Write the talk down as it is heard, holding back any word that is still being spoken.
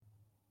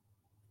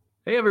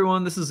Hey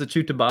everyone, this is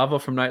Achyuta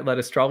Bhava from Nightlight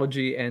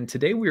Astrology, and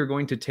today we are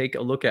going to take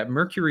a look at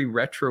Mercury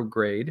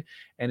Retrograde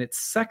and its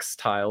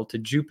sextile to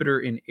Jupiter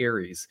in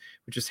Aries,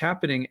 which is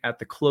happening at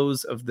the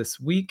close of this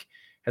week,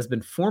 has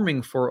been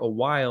forming for a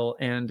while,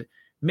 and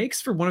makes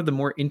for one of the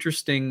more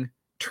interesting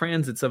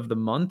transits of the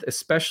month,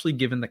 especially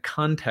given the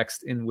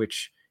context in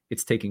which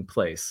it's taking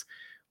place,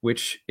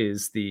 which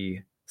is the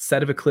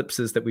set of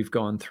eclipses that we've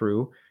gone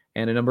through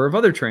and a number of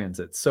other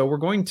transits. So we're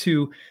going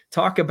to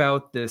talk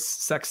about this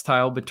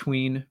sextile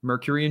between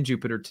Mercury and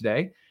Jupiter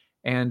today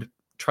and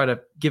try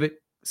to give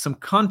it some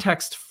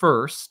context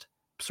first,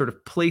 sort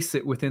of place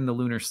it within the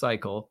lunar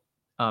cycle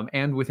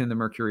and within the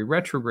Mercury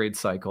retrograde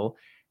cycle.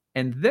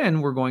 And then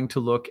we're going to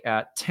look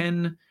at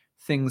 10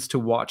 things to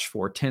watch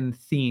for, 10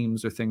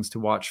 themes or things to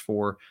watch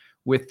for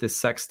with this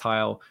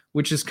sextile,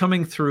 which is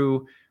coming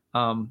through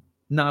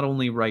not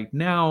only right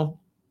now,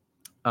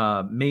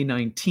 May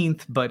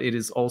 19th, but it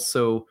is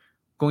also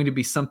going to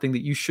be something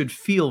that you should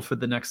feel for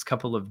the next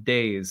couple of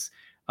days,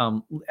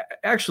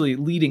 actually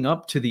leading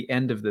up to the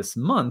end of this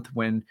month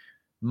when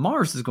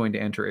Mars is going to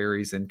enter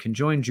Aries and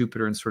conjoin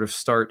Jupiter and sort of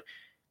start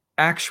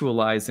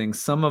actualizing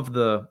some of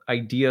the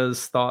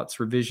ideas, thoughts,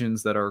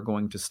 revisions that are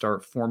going to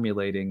start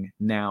formulating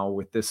now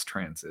with this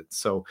transit.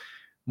 So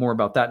more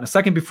about that in a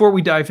second. Before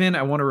we dive in,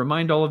 I want to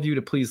remind all of you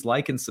to please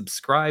like and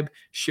subscribe,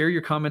 share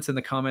your comments in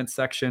the comments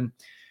section.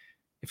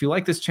 If you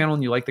like this channel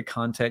and you like the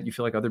content, you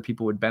feel like other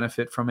people would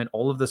benefit from it,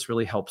 all of this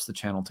really helps the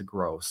channel to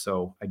grow.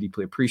 So I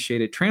deeply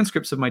appreciate it.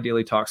 Transcripts of my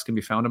daily talks can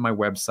be found on my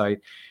website,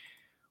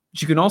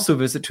 which you can also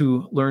visit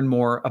to learn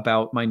more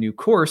about my new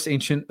course,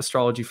 Ancient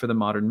Astrology for the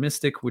Modern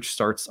Mystic, which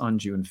starts on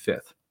June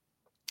 5th.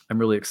 I'm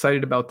really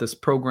excited about this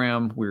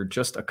program. We're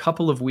just a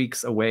couple of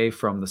weeks away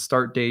from the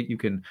start date. You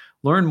can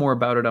learn more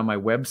about it on my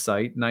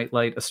website,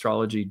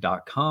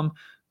 nightlightastrology.com.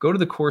 Go to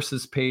the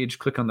courses page,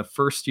 click on the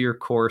first year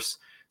course,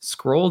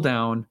 scroll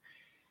down,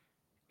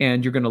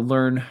 and you're going to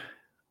learn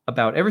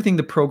about everything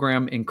the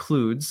program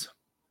includes.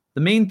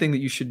 The main thing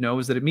that you should know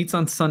is that it meets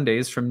on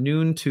Sundays from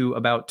noon to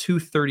about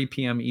 2:30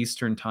 p.m.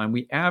 Eastern time.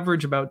 We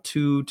average about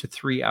 2 to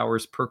 3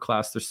 hours per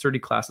class. There's 30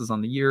 classes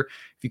on the year.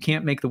 If you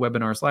can't make the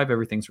webinars live,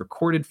 everything's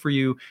recorded for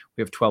you.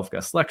 We have 12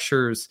 guest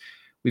lectures.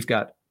 We've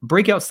got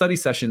breakout study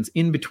sessions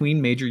in between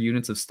major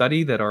units of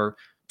study that are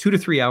 2 to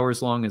 3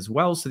 hours long as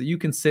well, so that you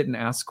can sit and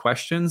ask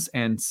questions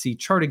and see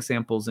chart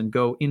examples and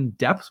go in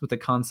depth with the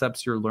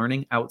concepts you're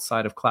learning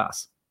outside of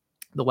class.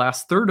 The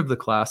last third of the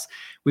class,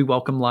 we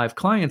welcome live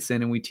clients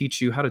in and we teach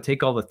you how to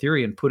take all the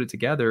theory and put it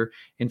together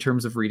in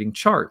terms of reading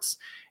charts.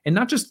 And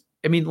not just,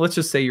 let's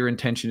just say your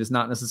intention is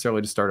not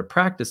necessarily to start a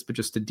practice, but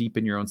just to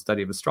deepen your own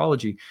study of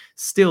astrology.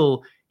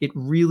 Still, it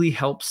really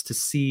helps to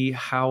see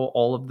how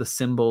all of the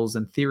symbols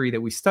and theory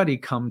that we study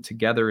come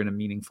together in a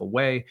meaningful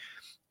way.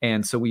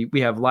 And so we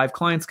have live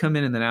clients come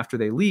in, and then after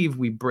they leave,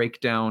 we break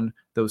down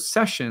those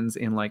sessions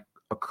in like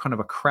a kind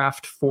of a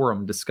craft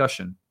forum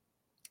discussion.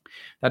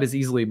 That is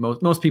easily,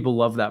 most people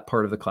love that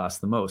part of the class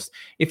the most.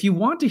 If you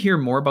want to hear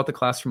more about the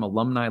class from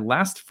alumni,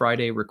 last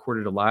Friday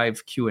recorded a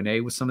live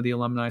Q&A with some of the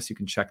alumni, so you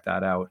can check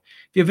that out.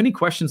 If you have any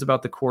questions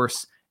about the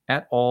course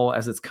at all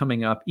as it's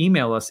coming up,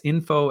 email us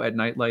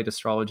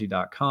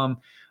info@nightlightastrology.com.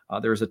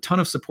 There's a ton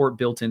of support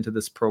built into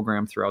this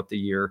program throughout the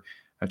year.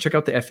 Check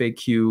out the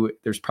FAQ.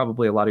 There's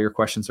probably a lot of your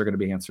questions are going to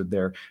be answered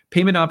there.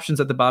 Payment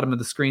options at the bottom of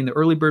the screen. The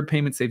early bird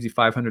payment saves you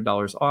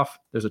 $500 off.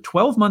 There's a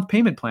 12-month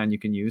payment plan you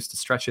can use to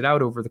stretch it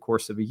out over the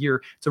course of a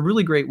year. It's a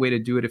really great way to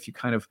do it if you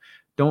kind of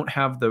don't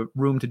have the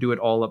room to do it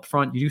all up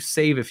front. You do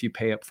save if you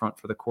pay up front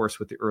for the course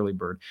with the early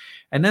bird.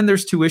 And then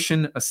there's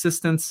tuition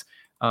assistance,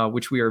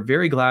 which we are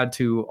very glad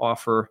to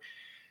offer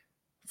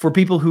for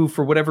people who,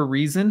 for whatever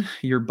reason,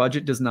 your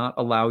budget does not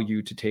allow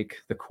you to take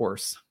the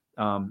course.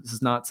 This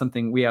is not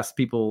something we ask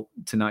people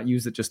to not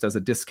use it just as a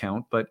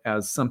discount, but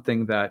as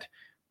something that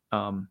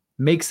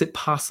makes it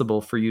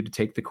possible for you to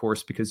take the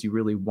course because you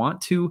really want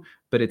to,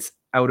 but it's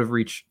out of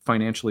reach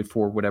financially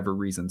for whatever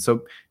reason.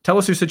 So tell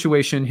us your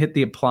situation, hit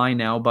the apply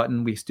now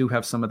button. We do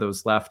have some of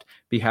those left.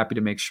 Be happy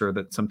to make sure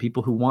that some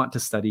people who want to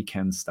study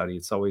can study.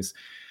 It's always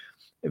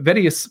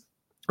Firmicus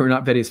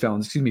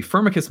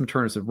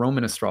Maternus, a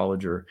Roman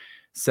astrologer,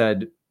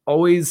 said,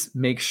 always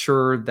make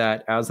sure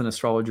that as an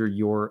astrologer,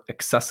 you're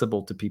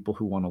accessible to people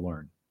who want to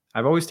learn.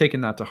 I've always taken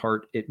that to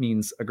heart. It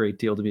means a great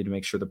deal to me to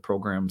make sure the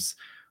programs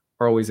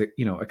are always,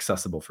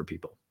 accessible for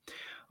people.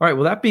 All right.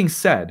 Well, that being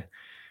said,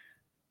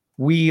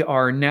 we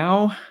are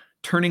now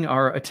turning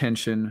our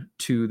attention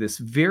to this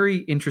very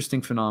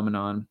interesting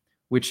phenomenon,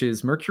 which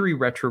is Mercury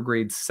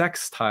retrograde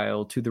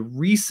sextile to the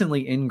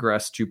recently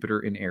ingressed Jupiter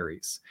in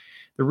Aries.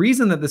 The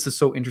reason that this is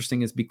so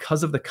interesting is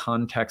because of the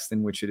context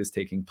in which it is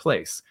taking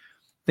place.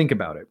 Think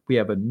about it. We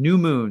have a new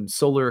moon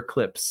solar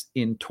eclipse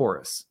in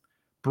Taurus.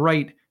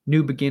 Bright,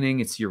 new beginning.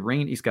 It's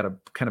got a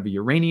kind of a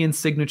Uranian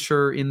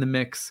signature in the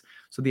mix.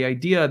 So the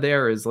idea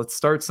there is let's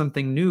start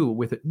something new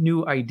with a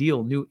new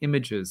ideal, new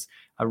images,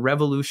 a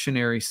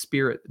revolutionary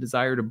spirit, the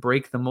desire to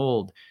break the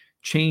mold,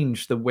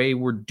 change the way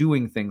we're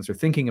doing things or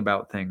thinking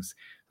about things.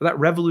 So that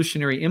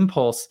revolutionary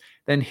impulse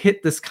then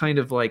hit this kind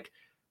of like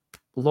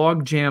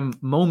logjam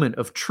moment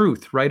of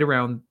truth right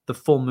around the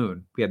full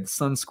moon. We had the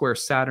Sun square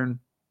Saturn.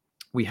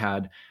 We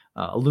had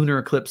a lunar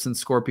eclipse in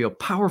Scorpio,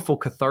 powerful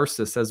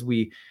catharsis as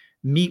we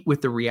meet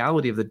with the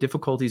reality of the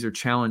difficulties or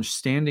challenge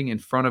standing in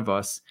front of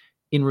us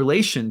in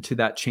relation to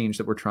that change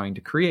that we're trying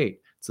to create.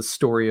 It's a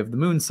story of the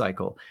moon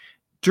cycle.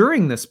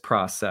 During this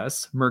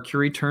process,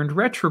 Mercury turned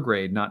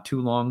retrograde not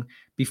too long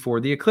before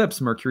the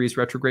eclipse. Mercury is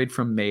retrograde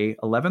from May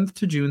 11th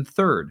to June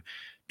 3rd.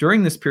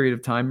 During this period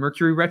of time,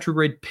 Mercury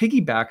retrograde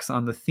piggybacks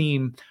on the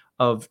theme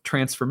of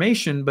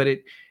transformation, but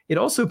it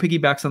also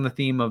piggybacks on the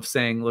theme of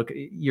saying, look,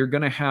 you're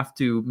going to have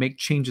to make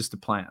changes to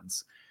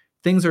plans.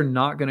 Things are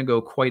not going to go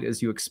quite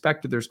as you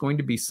expected. There's going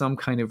to be some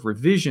kind of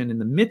revision in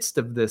the midst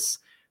of this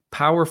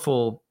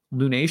powerful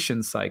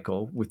lunation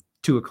cycle with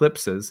two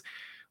eclipses,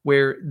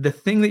 where the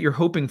thing that you're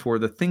hoping for,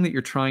 the thing that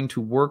you're trying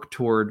to work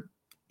toward,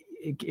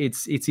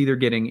 it's either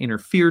getting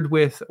interfered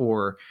with,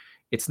 or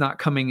it's not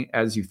coming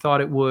as you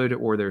thought it would,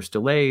 or there's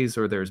delays,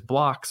 or there's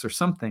blocks or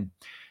something.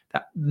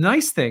 The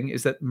nice thing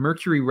is that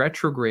Mercury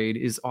retrograde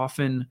is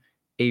often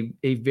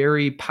a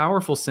very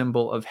powerful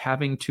symbol of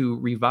having to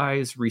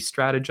revise,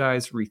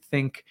 re-strategize,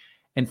 rethink,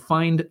 and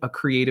find a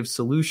creative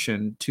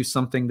solution to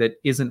something that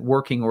isn't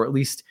working, or at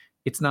least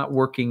it's not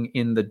working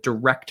in the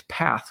direct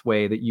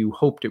pathway that you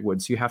hoped it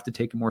would. So you have to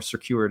take a more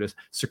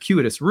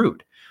circuitous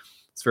route.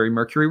 It's very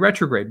Mercury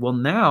retrograde. Well,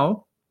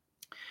 now,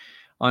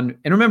 and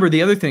remember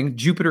the other thing,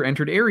 Jupiter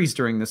entered Aries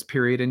during this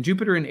period, and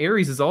Jupiter in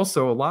Aries is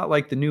also a lot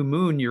like the new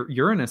moon, your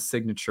Uranus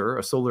signature,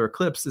 a solar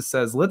eclipse. It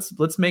says,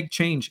 let's make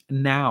change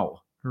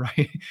now,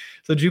 right?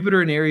 So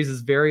Jupiter in Aries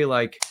is very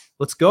like,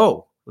 let's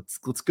go,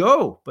 let's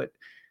go. But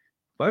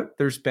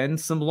there's been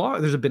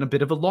there's been a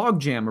bit of a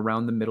log jam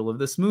around the middle of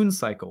this moon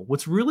cycle.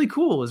 What's really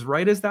cool is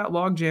right as that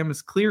log jam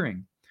is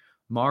clearing,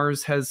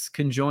 Mars has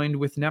conjoined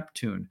with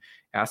Neptune,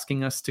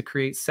 asking us to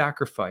create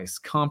sacrifice,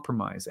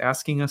 compromise,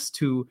 asking us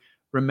to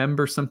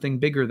remember something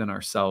bigger than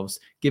ourselves,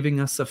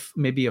 giving us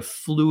maybe a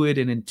fluid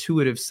and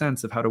intuitive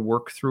sense of how to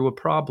work through a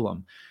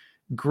problem.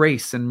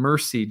 Grace and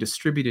mercy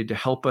distributed to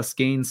help us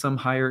gain some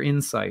higher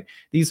insight.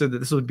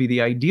 This would be the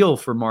ideal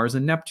for Mars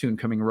and Neptune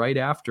coming right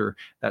after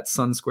that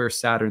Sun square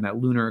Saturn, that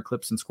lunar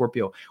eclipse in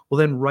Scorpio. Well,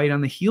 then right on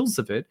the heels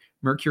of it,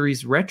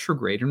 Mercury's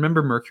retrograde.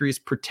 Remember, Mercury is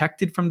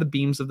protected from the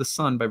beams of the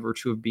sun by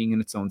virtue of being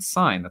in its own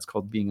sign. That's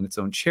called being in its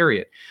own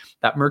chariot.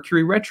 That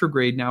Mercury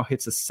retrograde now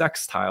hits a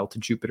sextile to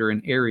Jupiter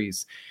in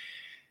Aries.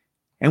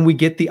 And we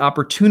get the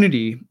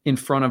opportunity in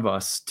front of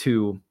us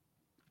to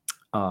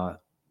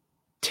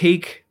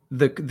take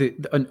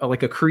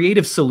like a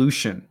creative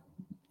solution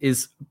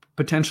is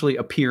potentially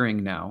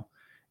appearing now,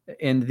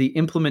 and the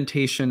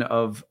implementation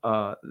of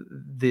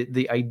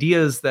the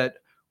ideas that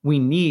we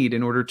need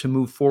in order to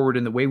move forward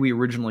in the way we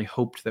originally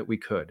hoped that we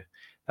could.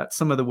 That's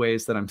some of the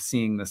ways that I'm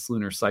seeing this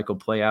lunar cycle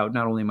play out,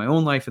 not only in my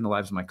own life, in the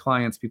lives of my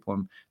clients, people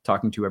I'm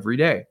talking to every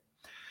day.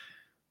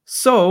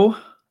 So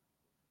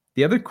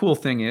the other cool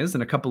thing is,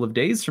 in a couple of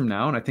days from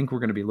now, and I think we're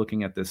going to be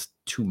looking at this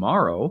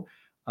tomorrow,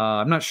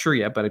 I'm not sure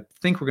yet, but I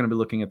think we're going to be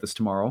looking at this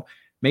tomorrow.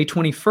 May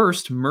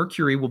 21st,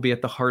 Mercury will be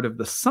at the heart of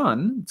the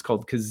sun. It's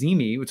called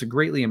Cazimi. It's a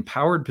greatly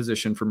empowered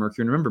position for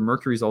Mercury. And remember,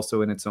 Mercury is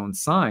also in its own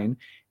sign.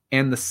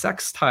 And the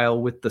sextile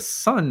with the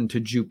sun to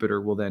Jupiter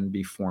will then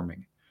be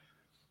forming.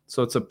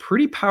 So it's a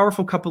pretty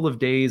powerful couple of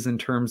days in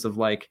terms of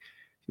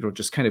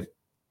just kind of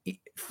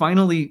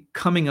finally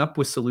coming up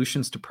with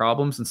solutions to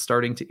problems and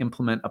starting to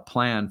implement a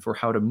plan for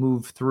how to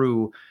move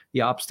through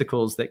the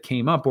obstacles that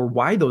came up, or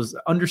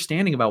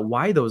understanding about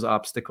why those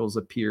obstacles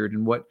appeared,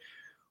 and what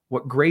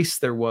grace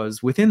there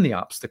was within the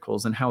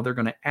obstacles, and how they're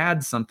going to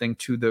add something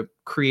to the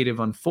creative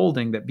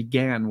unfolding that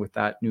began with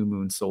that new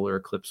moon solar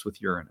eclipse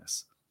with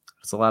Uranus.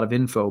 It's a lot of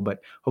info, but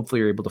hopefully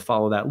you're able to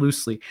follow that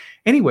loosely.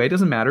 Anyway, it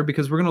doesn't matter,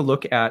 because we're going to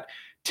look at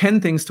 10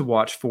 things to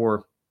watch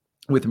for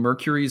with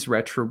Mercury's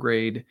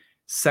retrograde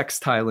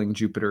sextiling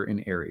Jupiter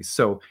in Aries.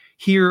 So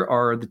here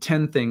are the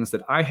 10 things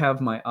that I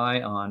have my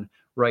eye on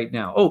right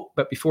now. Oh,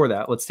 but before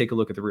that, let's take a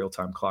look at the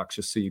real-time clocks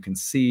just so you can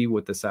see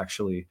what this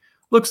actually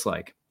looks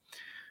like.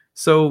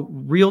 So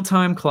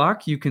real-time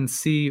clock, you can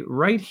see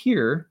right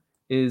here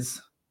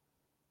is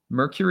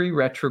Mercury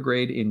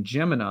retrograde in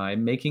Gemini,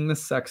 making the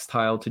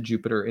sextile to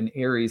Jupiter in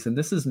Aries. And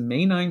this is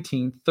May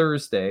 19th,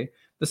 Thursday.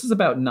 This is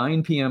about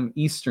 9 p.m.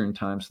 Eastern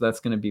time. So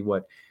that's going to be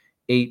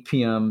 8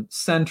 p.m.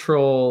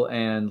 Central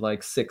and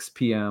 6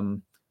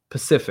 p.m.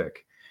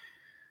 Pacific.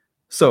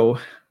 So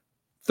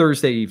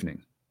Thursday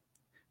evening.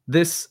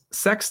 This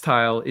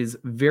sextile is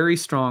very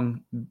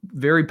strong,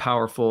 very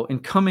powerful,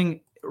 and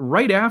coming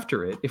right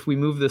after it, if we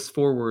move this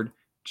forward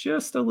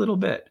just a little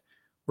bit,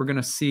 we're going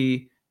to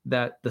see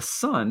that the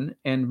sun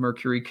and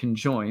Mercury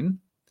conjoin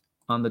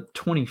on the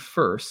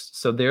 21st.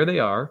 So there they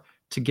are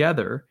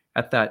together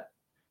at that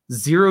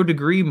 0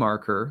 degree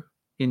marker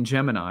in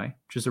Gemini,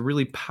 which is a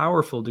really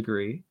powerful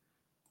degree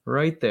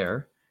right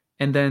there.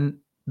 And then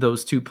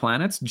those two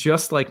planets,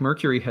 just like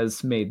Mercury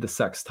has made the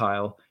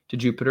sextile to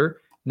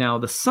Jupiter, now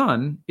the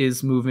sun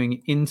is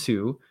moving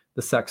into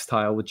the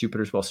sextile with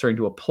Jupiter as well, starting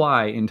to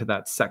apply into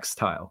that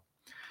sextile.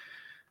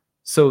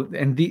 So,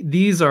 and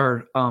these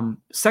are,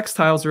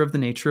 sextiles are of the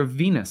nature of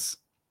Venus.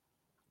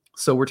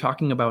 So we're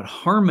talking about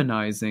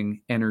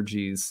harmonizing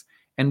energies.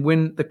 And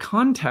when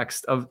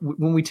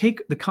we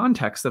take the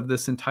context of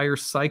this entire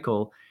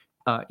cycle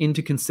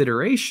into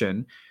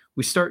consideration,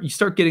 you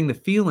start getting the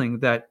feeling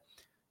that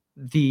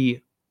the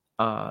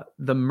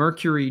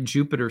Mercury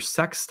Jupiter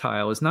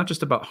sextile is not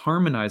just about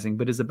harmonizing,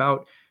 but is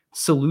about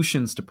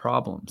solutions to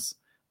problems,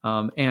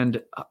 and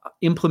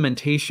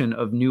implementation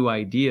of new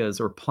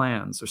ideas or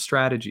plans or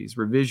strategies,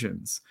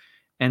 revisions,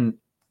 and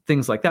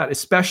things like that,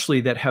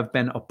 especially that have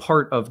been a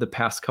part of the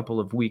past couple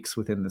of weeks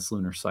within this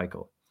lunar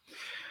cycle.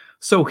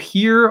 So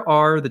here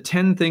are the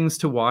 10 things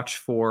to watch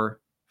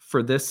for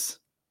this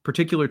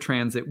particular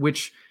transit,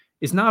 which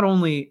is not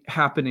only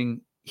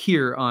happening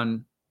here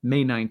on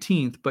May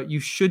 19th, but you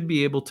should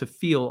be able to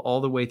feel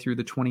all the way through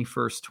the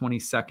 21st,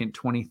 22nd,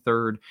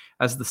 23rd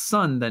as the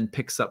sun then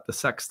picks up the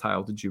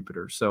sextile to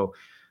Jupiter. So,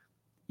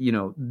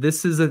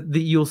 this is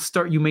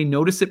you may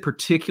notice it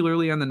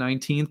particularly on the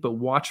 19th, but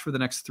watch for the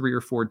next 3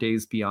 or 4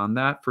 days beyond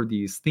that for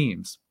these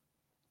themes.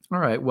 All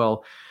right,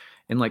 well,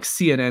 in like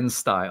CNN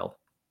style,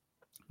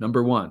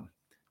 number 1,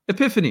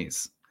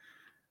 epiphanies.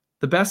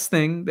 The best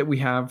thing that we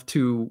have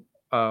to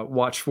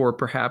watch for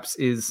perhaps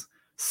is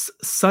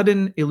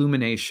sudden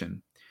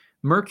illumination.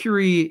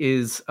 Mercury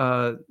is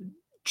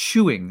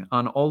chewing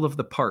on all of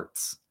the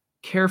parts,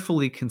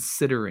 carefully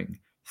considering,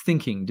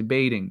 thinking,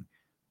 debating,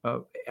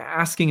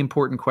 asking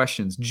important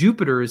questions.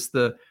 Jupiter is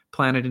the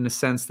planet, in a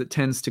sense, that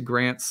tends to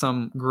grant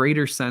some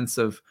greater sense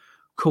of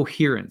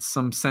coherence,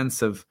 some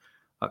sense of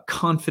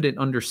confident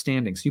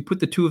understanding. So you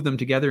put the two of them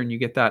together and you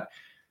get that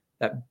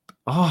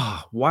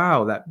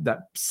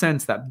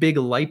sense, that big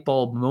light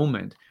bulb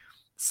moment,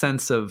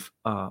 sense of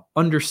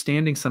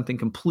understanding something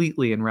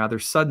completely and rather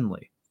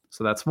suddenly.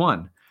 So that's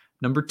 1.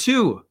 Number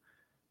 2,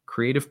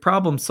 creative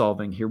problem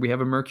solving. Here we have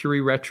a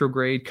Mercury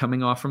retrograde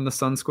coming off from the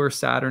Sun square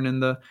Saturn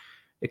and the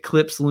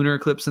lunar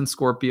eclipse in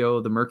Scorpio,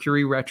 the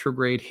Mercury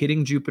retrograde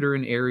hitting Jupiter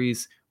in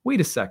Aries.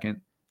 Wait a second,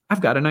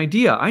 I've got an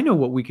idea. I know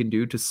what we can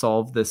do to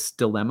solve this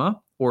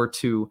dilemma or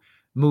to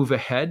move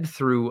ahead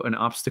through an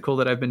obstacle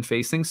that I've been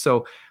facing.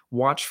 So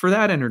watch for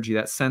that energy,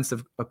 that sense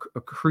of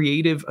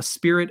a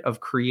spirit of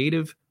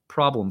creative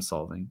problem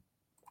solving.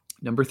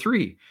 Number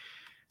 3,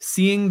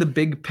 seeing the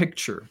big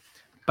picture.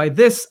 By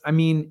this, I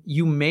mean,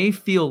 you may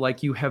feel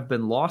like you have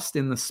been lost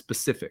in the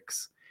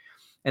specifics.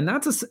 And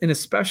that's an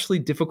especially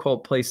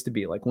difficult place to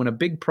be. Like when a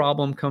big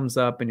problem comes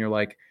up and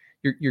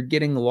you're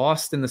getting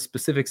lost in the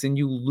specifics and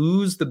you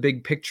lose the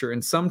big picture.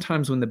 And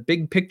sometimes when the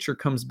big picture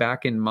comes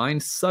back in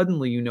mind,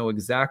 suddenly you know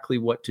exactly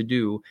what to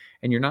do.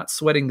 And you're not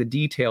sweating the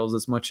details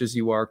as much as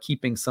you are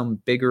keeping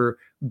some bigger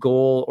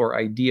goal or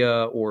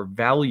idea or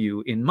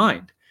value in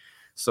mind.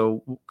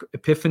 So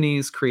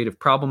epiphanies, creative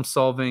problem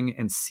solving,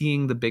 and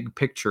seeing the big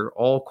picture,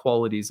 all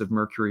qualities of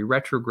Mercury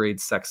retrograde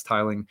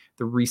sextiling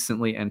the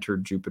recently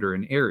entered Jupiter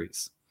in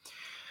Aries.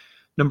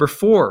 Number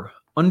 4,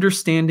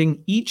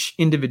 understanding each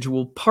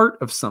individual part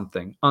of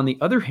something. On the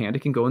other hand,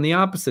 it can go in the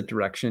opposite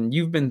direction.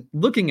 You've been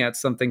looking at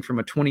something from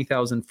a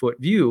 20,000-foot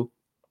view,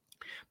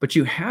 but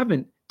you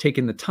haven't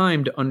taken the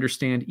time to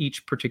understand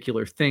each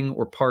particular thing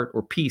or part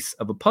or piece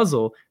of a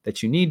puzzle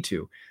that you need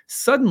to.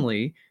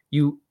 Suddenly,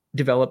 you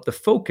develop the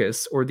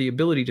focus or the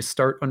ability to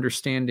start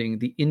understanding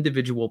the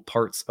individual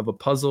parts of a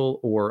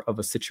puzzle or of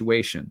a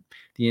situation,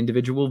 the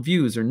individual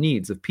views or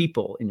needs of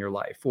people in your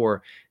life,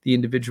 or the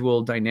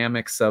individual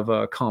dynamics of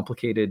a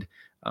complicated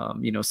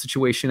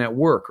situation at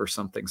work or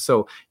something.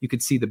 So you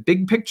could see the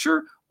big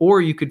picture,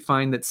 or you could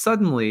find that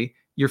suddenly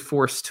you're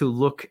forced to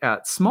look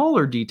at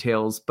smaller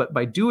details, but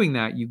by doing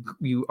that,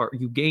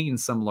 you gain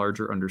some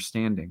larger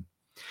understanding.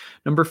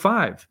 Number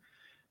 5,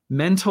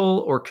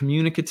 mental or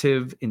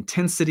communicative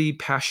intensity,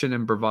 passion,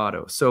 and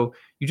bravado. So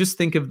you just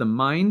think of the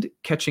mind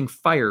catching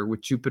fire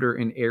with Jupiter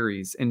in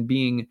Aries and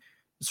being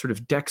sort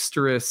of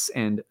dexterous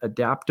and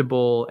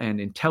adaptable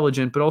and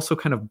intelligent, but also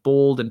kind of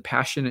bold and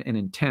passionate and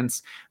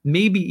intense,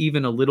 maybe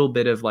even a little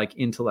bit of like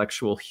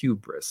intellectual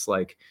hubris,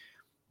 like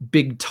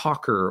big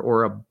talker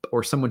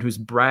or someone who's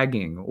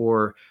bragging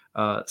or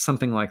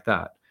something like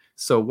that.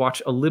 So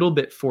watch a little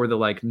bit for the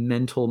like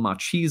mental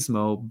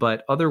machismo,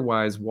 but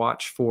otherwise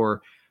watch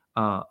for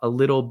a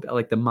little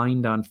like the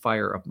mind on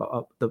fire,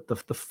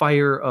 the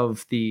fire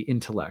of the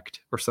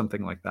intellect or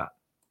something like that.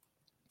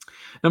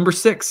 Number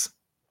 6,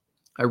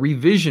 a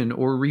revision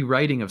or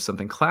rewriting of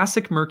something.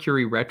 Classic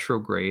Mercury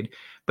retrograde,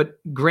 but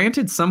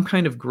granted some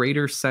kind of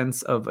greater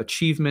sense of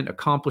achievement,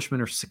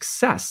 accomplishment, or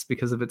success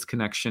because of its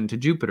connection to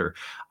Jupiter.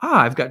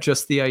 I've got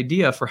just the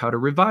idea for how to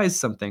revise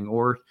something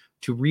or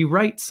to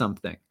rewrite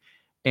something.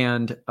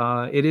 And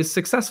it is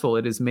successful.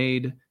 It is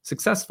made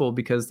successful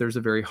because there's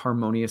a very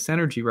harmonious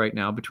energy right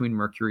now between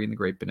Mercury and the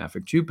great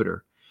benefic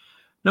Jupiter.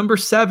 Number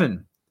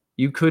 7,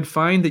 you could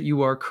find that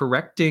you are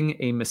correcting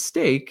a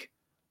mistake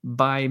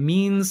by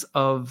means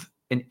of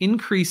an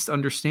increased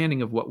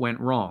understanding of what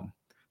went wrong.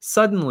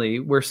 Suddenly,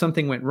 where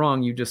something went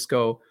wrong, you just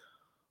go,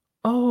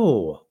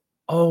 oh,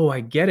 I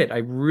get it.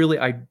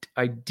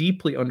 I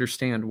deeply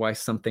understand why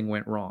something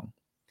went wrong.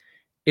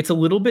 It's a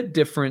little bit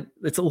different.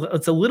 It's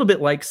a little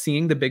bit like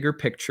seeing the bigger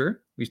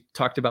picture. We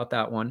talked about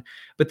that one.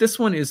 But this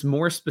one is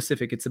more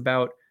specific. It's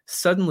about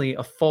suddenly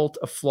a fault,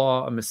 a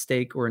flaw, a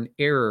mistake, or an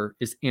error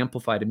is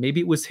amplified. And maybe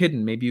it was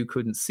hidden. Maybe you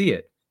couldn't see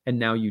it. And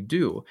now you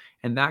do.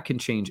 And that can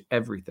change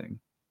everything.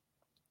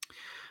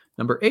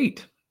 Number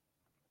 8,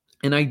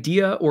 an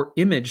idea or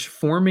image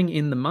forming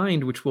in the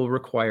mind, which will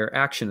require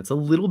action. It's a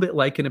little bit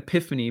like an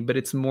epiphany, but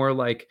it's more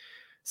like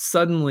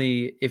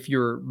suddenly, if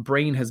your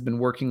brain has been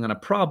working on a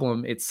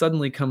problem, it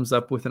suddenly comes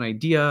up with an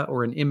idea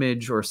or an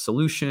image or a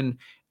solution,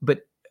 but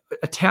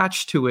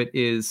attached to it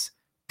is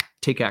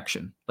take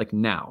action, like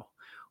now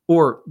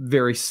or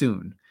very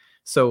soon.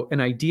 So an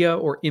idea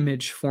or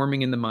image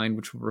forming in the mind,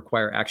 which will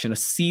require action, a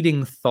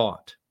seeding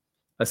thought,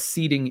 a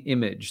seeding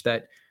image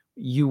that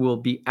you will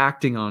be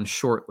acting on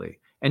shortly.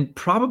 And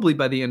probably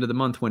by the end of the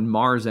month when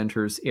Mars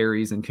enters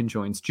Aries and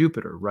conjoins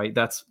Jupiter, right?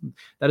 That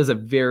is a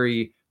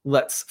very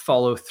let's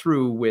follow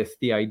through with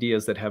the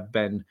ideas that have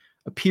been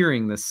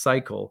appearing this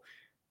cycle.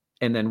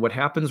 And then what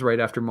happens right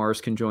after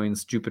Mars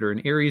conjoins Jupiter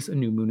in Aries, a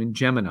new moon in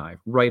Gemini,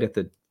 right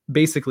around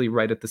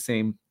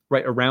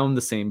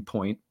the same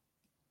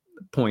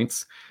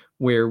points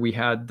where we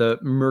had the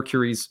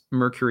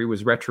Mercury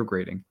was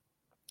retrograding.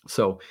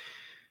 So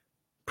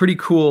pretty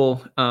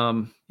cool.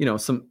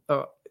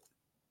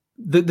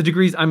 The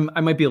degrees, I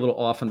might be a little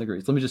off on the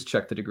degrees. Let me just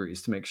check the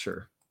degrees to make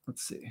sure.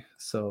 Let's see.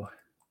 So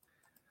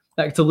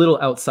it's a little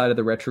outside of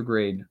the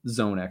retrograde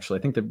zone, actually.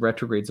 I think the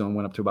retrograde zone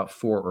went up to about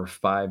 4 or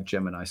 5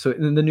 Gemini. So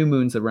the new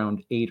moon's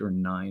around 8 or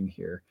 9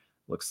 here,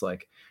 looks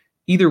like.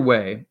 Either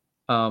way,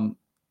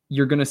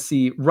 you're going to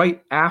see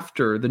right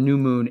after the new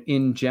moon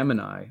in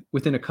Gemini,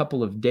 within a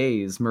couple of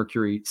days,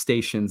 Mercury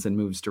stations and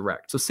moves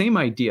direct. So same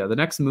idea. The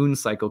next moon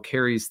cycle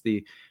carries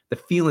the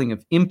feeling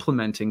of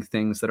implementing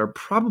things that are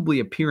probably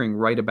appearing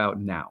right about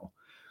now.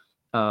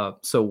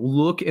 So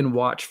look and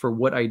watch for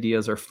what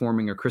ideas are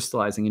forming or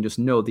crystallizing, and just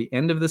know the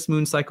end of this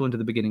moon cycle into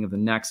the beginning of the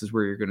next is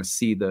where you're going to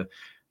see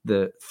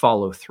the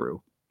follow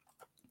through.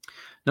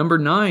 Number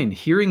 9,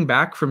 hearing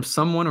back from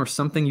someone or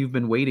something you've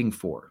been waiting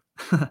for.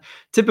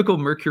 Typical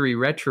Mercury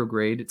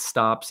retrograde, it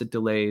stops, it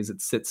delays,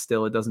 it sits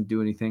still, it doesn't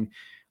do anything.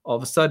 All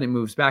of a sudden it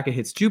moves back, it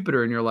hits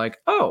Jupiter, and you're like,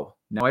 oh,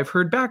 now I've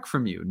heard back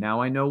from you.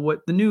 Now I know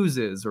what the news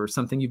is, or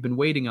something you've been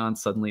waiting on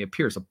suddenly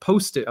appears. A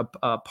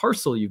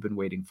parcel you've been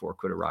waiting for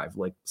could arrive,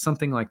 like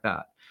something like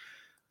that.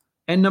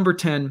 And number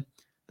 10,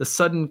 the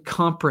sudden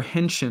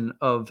comprehension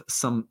of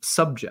some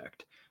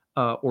subject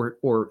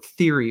or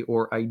theory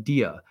or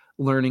idea,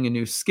 learning a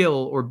new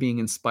skill or being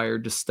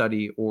inspired to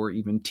study or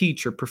even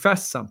teach or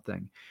profess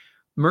something.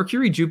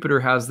 Mercury Jupiter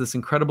has this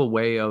incredible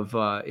way of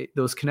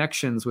those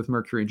connections with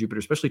Mercury and Jupiter,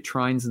 especially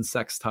trines and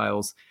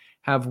sextiles,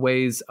 have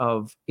ways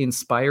of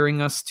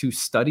inspiring us to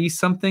study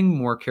something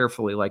more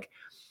carefully, like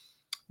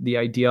the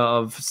idea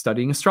of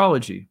studying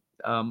astrology.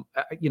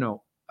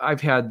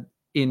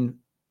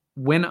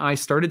 When I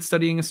started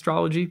studying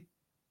astrology,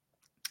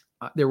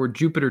 there were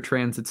Jupiter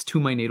transits to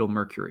my natal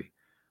Mercury.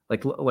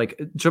 Like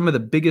some of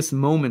the biggest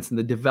moments in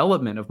the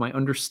development of my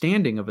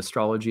understanding of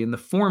astrology and the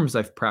forms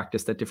I've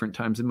practiced at different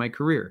times in my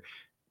career,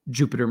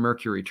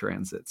 Jupiter-Mercury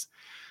transits.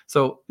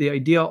 So the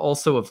idea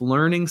also of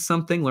learning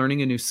something,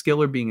 learning a new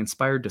skill, or being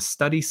inspired to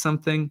study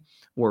something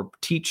or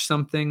teach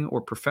something or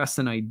profess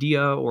an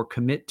idea or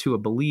commit to a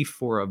belief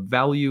or a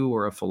value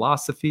or a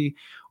philosophy,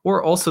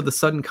 or also the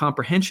sudden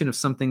comprehension of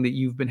something that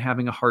you've been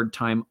having a hard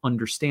time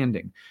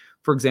understanding.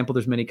 For example,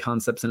 there's many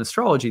concepts in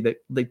astrology that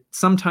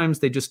sometimes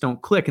they just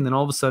don't click, and then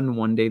all of a sudden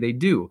one day they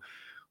do.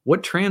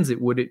 What transit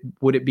would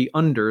it be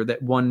under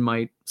that one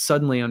might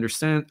suddenly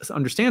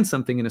understand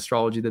something in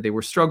astrology that they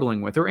were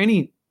struggling with, or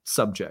any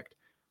subject?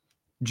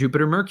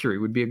 Jupiter Mercury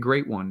would be a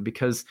great one,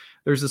 because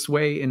there's this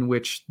way in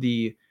which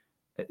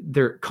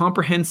their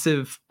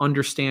comprehensive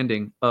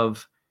understanding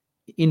of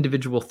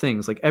individual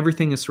things, like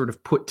everything is sort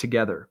of put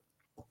together.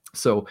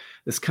 So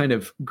this kind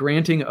of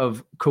granting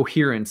of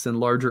coherence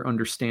and larger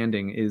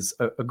understanding is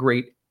a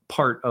great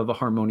part of a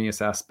harmonious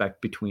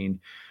aspect between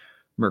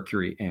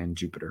Mercury and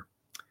Jupiter.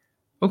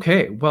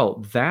 Okay,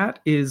 well, that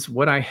is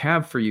what I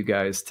have for you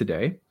guys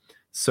today.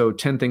 So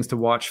 10 things to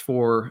watch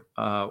for.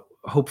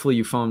 Hopefully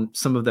you found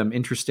some of them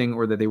interesting,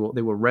 or that they will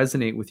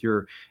resonate with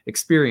your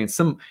experience.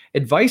 Some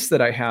advice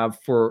that I have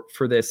for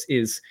this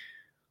is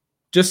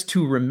just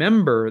to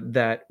remember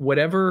that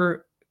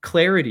whatever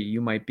clarity you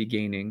might be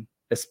gaining,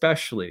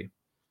 especially,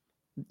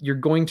 you're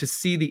going to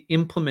see the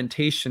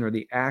implementation or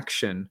the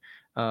action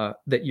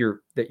that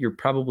you're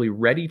probably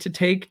ready to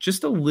take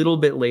just a little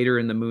bit later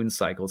in the moon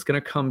cycle. It's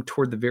going to come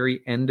toward the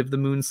very end of the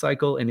moon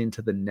cycle and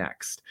into the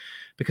next,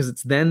 because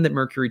it's then that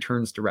Mercury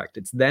turns direct.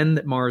 It's then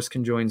that Mars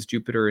conjoins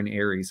Jupiter in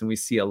Aries, and we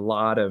see a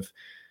lot of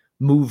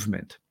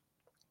movement.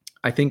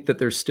 I think that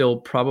there's still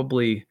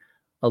probably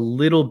a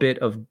little bit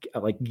of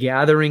like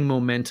gathering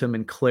momentum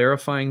and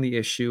clarifying the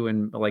issue,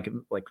 and like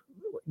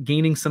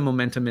gaining some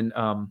momentum and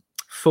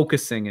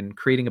focusing and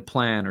creating a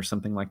plan or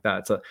something like that.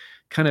 It's a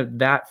kind of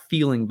that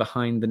feeling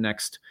behind the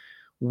next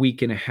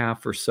week and a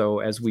half or so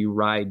as we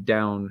ride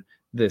down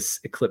this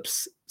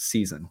eclipse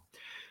season.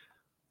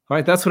 All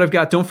right, that's what I've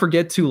got. Don't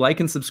forget to like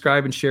and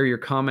subscribe and share your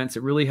comments.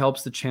 It really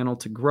helps the channel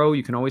to grow.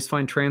 You can always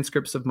find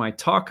transcripts of my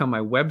talk on my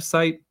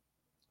website,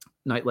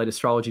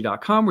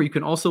 nightlightastrology.com, where you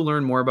can also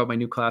learn more about my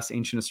new class,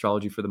 Ancient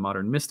Astrology for the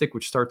Modern Mystic,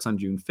 which starts on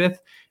June 5th.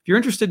 If you're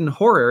interested in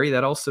horary,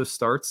 that also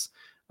starts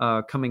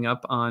coming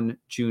up on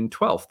June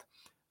 12th.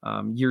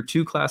 Year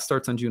 2 class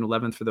starts on June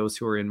 11th for those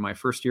who are in my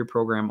first year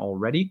program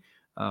already.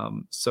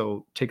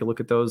 So take a look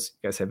at those. If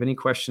you guys have any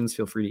questions,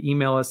 feel free to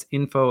email us,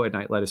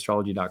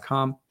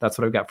 info@nightlightastrology.com. That's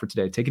what I've got for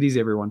today. Take it easy,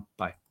 everyone.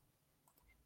 Bye.